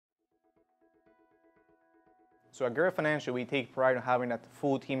So at Guerra Financial, we take pride in having a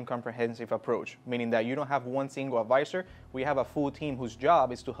full team comprehensive approach, meaning that you don't have one single advisor. We have a full team whose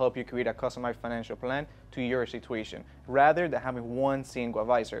job is to help you create a customized financial plan to your situation, rather than having one single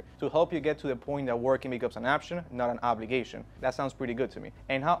advisor, to help you get to the point that working becomes an option, not an obligation. That sounds pretty good to me.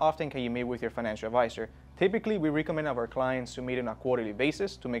 And how often can you meet with your financial advisor? Typically, we recommend our clients to meet on a quarterly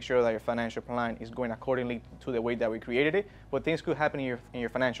basis to make sure that your financial plan is going accordingly to the way that we created it. But things could happen in your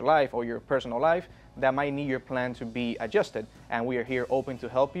financial life or your personal life that might need your plan to be adjusted. And we are here open to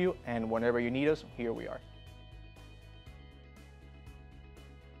help you. And whenever you need us, here we are.